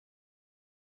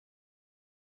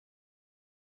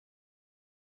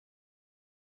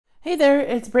Hey there,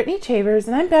 it's Brittany Chavers,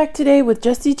 and I'm back today with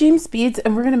Jesse James Beads,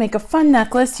 and we're going to make a fun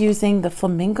necklace using the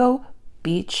Flamingo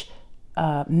Beach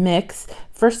mix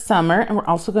for summer, and we're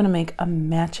also going to make a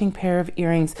matching pair of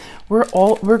earrings. We're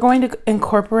going to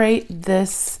incorporate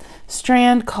this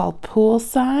strand called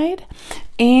Poolside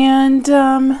and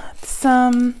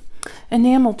some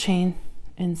enamel chain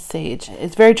in sage.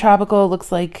 It's very tropical. It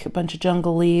looks like a bunch of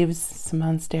jungle leaves, some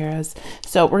monsteras.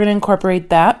 So we're going to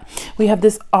incorporate that. We have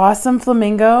this awesome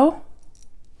flamingo.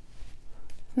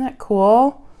 Isn't that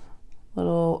cool?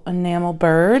 Little enamel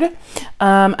bird.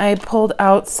 I pulled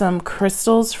out some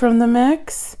crystals from the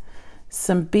mix,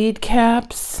 some bead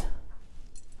caps,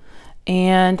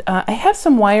 and I have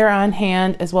some wire on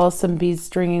hand as well as some bead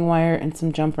stringing wire and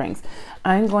some jump rings.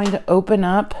 I'm going to open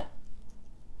up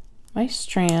my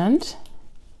strand.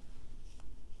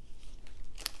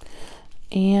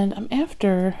 And I'm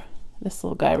after this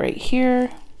little guy right here.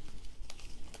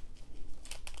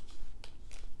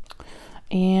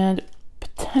 And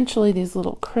potentially these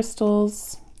little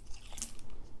crystals.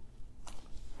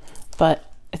 But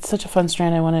it's such a fun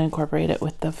strand, I want to incorporate it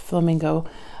with the Flamingo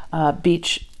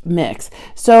Beach mix.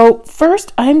 So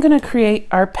first I'm going to create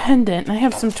our pendant. I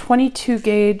have some 22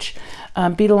 gauge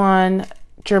Beadle-On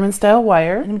German style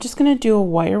wire. And I'm just going to do a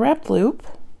wire wrap loop.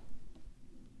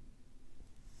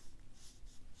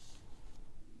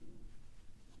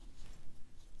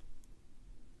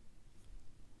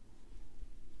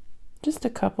 Just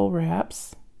a couple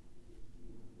wraps.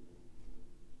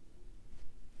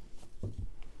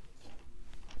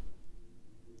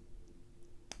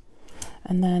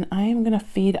 And then I am going to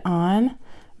feed on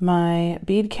my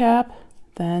bead cap,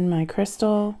 then my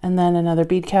crystal, and then another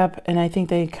bead cap. And I think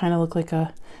they kind of look like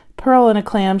a pearl and a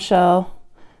clamshell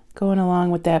going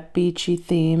along with that beachy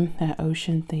theme, that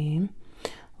ocean theme.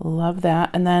 Love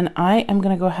that. And then I am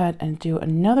going to go ahead and do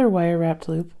another wire wrapped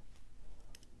loop.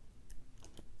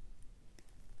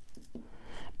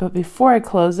 But before I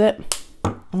close it,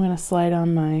 I'm going to slide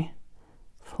on my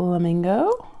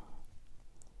flamingo.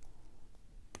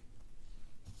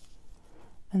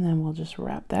 And then we'll just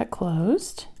wrap that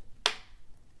closed.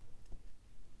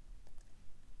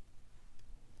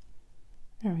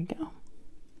 There we go.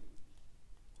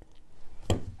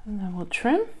 And then we'll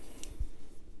trim.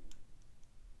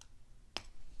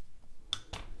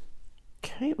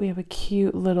 Okay, we have a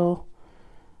cute little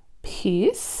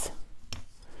piece.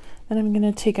 Then I'm going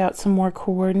to take out some more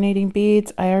coordinating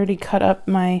beads. I already cut up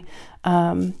my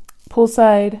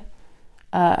poolside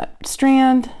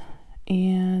strand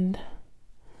and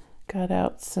got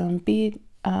out some bead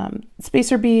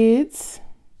spacer beads.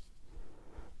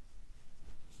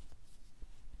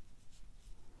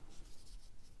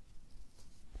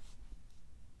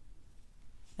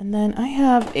 And then I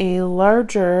have a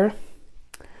larger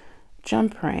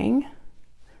jump ring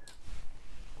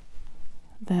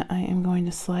that I am going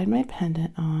to slide my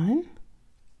pendant on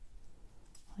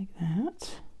like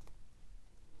that.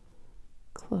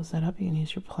 Close that up. You can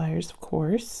use your pliers, of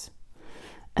course.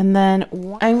 And then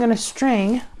I'm going to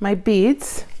string my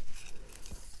beads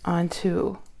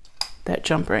onto that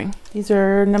jump ring. These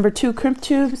are number 2 crimp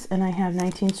tubes, and I have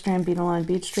 19 strand Beadle-On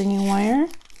bead stringing wire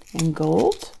in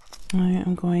gold. I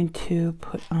am going to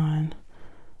put on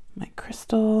my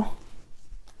crystal.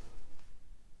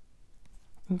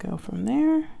 Go from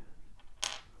there,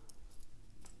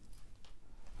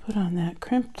 put on that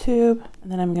crimp tube, and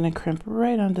then I'm going to crimp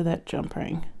right onto that jump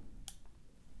ring.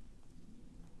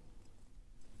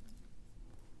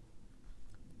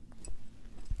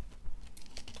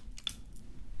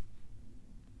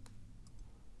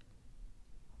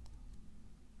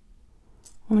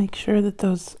 We'll make sure that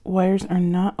those wires are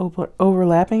not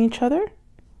overlapping each other.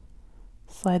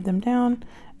 Slide them down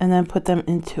and then put them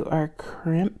into our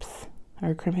crimps.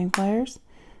 Our crimping pliers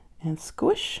and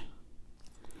squish.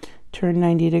 Turn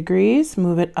 90 degrees,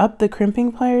 move it up the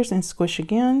crimping pliers and squish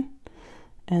again,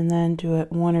 and then do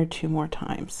it 1 or 2 more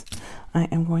times. I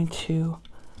am going to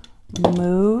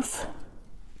move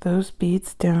those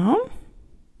beads down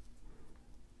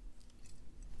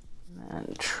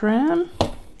and trim.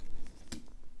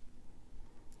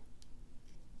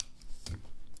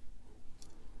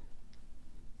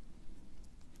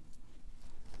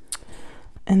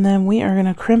 And then we are going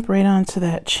to crimp right onto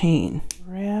that chain.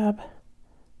 Grab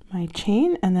my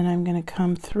chain, and then I'm going to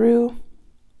come through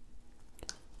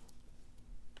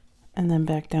and then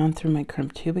back down through my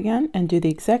crimp tube again and do the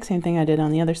exact same thing I did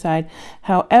on the other side.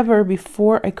 However,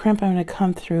 before I crimp, I'm going to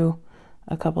come through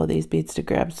a couple of these beads to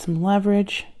grab some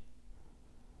leverage.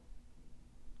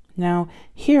 Now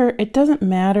here, it doesn't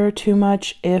matter too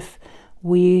much if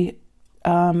we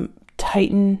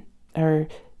tighten or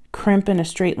crimp in a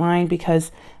straight line,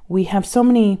 because we have so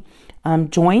many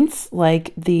joints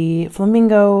like the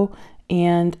flamingo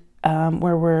and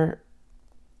where we're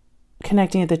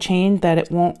connecting at the chain that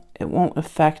it won't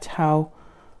affect how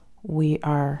we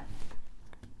are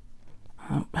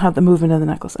how the movement of the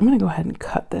necklace. I'm going to go ahead and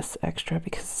cut this extra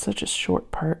because it's such a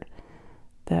short part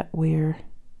that we're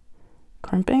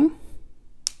crimping.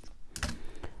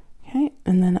 Okay,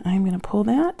 and then I'm going to pull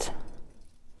that.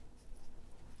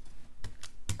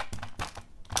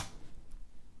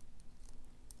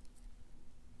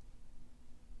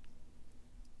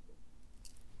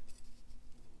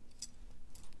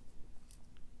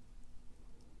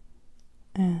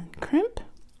 And crimp,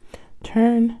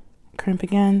 turn, crimp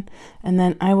again, and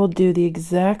then I will do the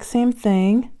exact same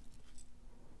thing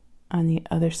on the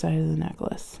other side of the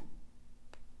necklace.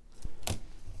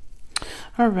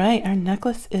 All right, our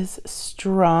necklace is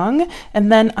strong, and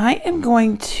then I am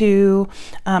going to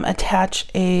attach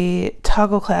a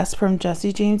toggle clasp from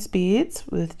Jesse James Beads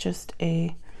with just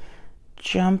a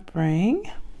jump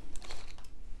ring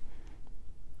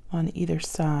on either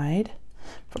side.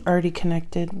 I've already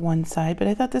connected one side, but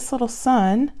I thought this little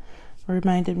sun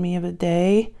reminded me of a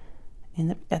day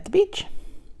at the beach.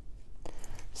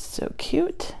 So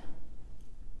cute.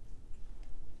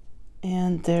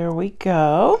 And there we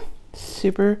go.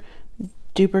 Super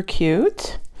duper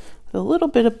cute. With a little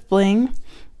bit of bling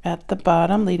at the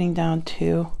bottom leading down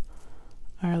to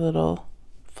our little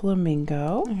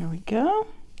flamingo. There we go.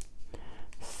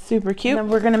 Super cute. And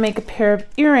then we're going to make a pair of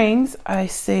earrings. I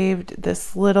saved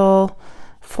this little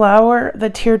flower, the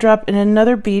teardrop, and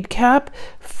another bead cap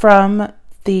from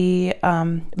the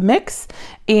mix,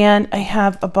 and I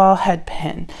have a ball head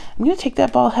pin. I'm going to take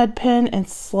that ball head pin and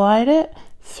slide it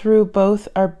through both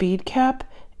our bead cap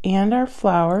and our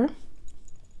flower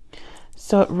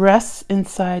so it rests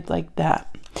inside like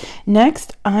that.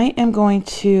 Next, I am going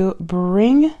to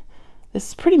bring, this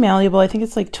is pretty malleable, I think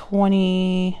it's like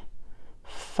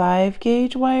 25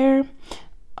 gauge wire.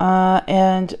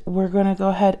 And we're going to go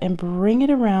ahead and bring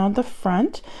it around the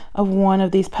front of one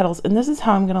of these petals. And this is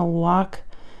how I'm going to lock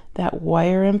that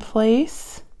wire in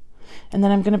place. And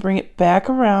then I'm going to bring it back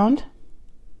around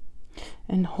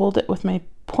and hold it with my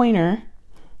pointer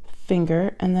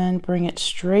finger and then bring it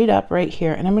straight up right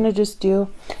here. And I'm going to just do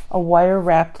a wire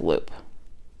wrapped loop.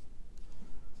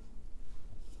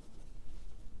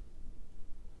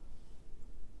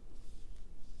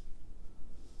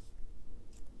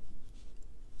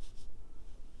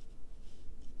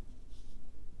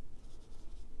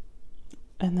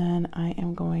 And then I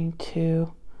am going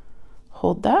to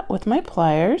hold that with my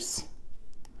pliers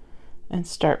and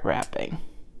start wrapping,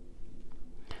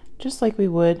 just like we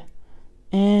would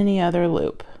any other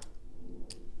loop.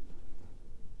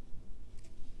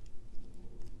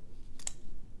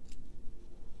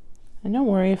 And don't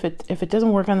worry if it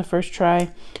doesn't work on the first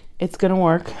try, it's gonna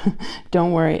work.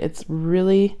 Don't worry, it's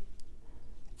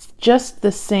just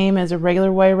the same as a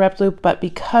regular wire wrapped loop, but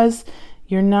because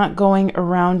you're not going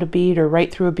around a bead or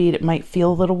right through a bead, it might feel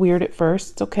a little weird at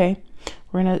first. It's okay.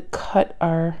 We're gonna cut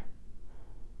our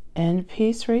end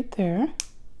piece right there.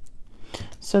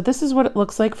 So this is what it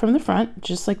looks like from the front,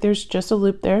 just like there's just a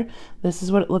loop there. This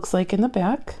is what it looks like in the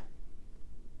back.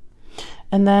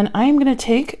 And then I'm gonna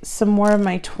take some more of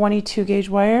my 22 gauge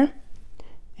wire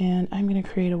and I'm gonna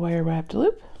create a wire wrapped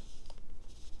loop.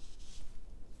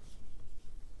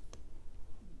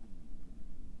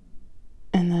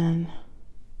 And then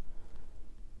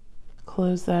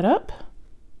close that up.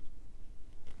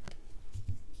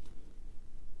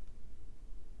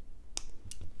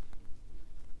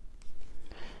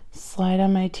 Slide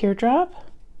on my teardrop.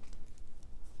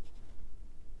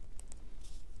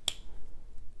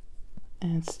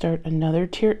 And start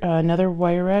another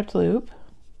wire wrapped loop.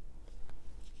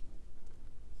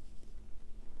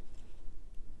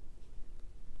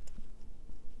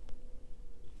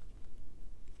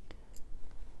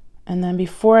 And then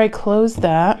before I close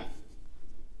that,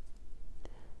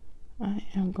 I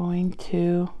am going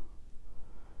to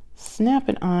snap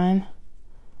it on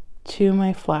to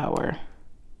my flower.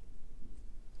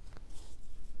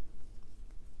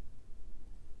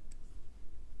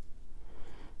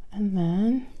 And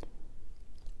then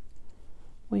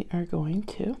we are going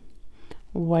to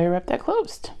wire up that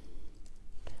closed.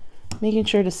 Making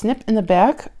sure to snip in the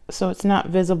back so it's not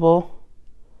visible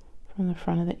from the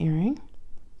front of the earring.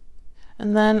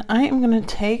 And then I am going to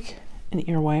take an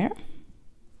ear wire,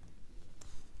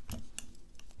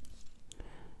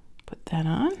 put that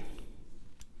on,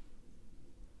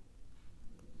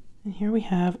 and here we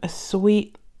have a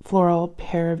sweet floral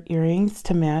pair of earrings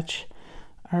to match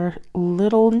our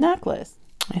little necklace.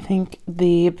 I think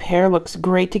the pair looks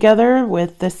great together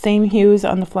with the same hues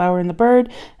on the flower and the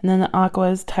bird, and then the aqua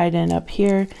is tied in up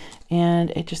here, and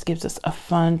it just gives us a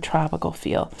fun tropical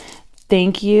feel.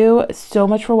 Thank you so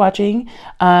much for watching.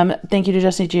 Thank you to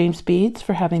Jessie James Beads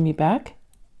for having me back,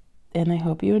 and I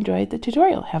hope you enjoyed the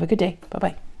tutorial. Have a good day.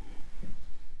 Bye-bye.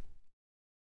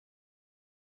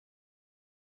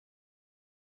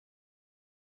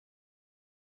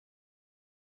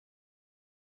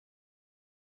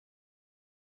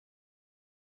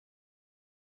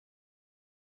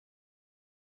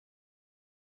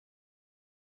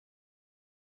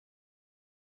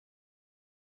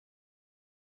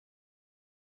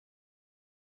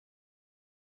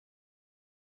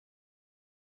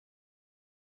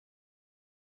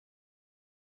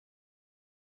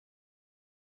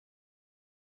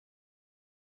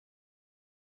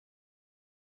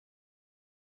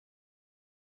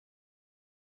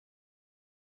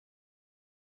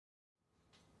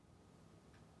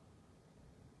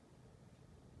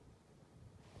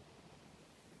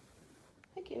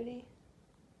 Hi, cutie.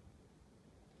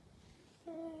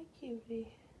 Hi, cutie.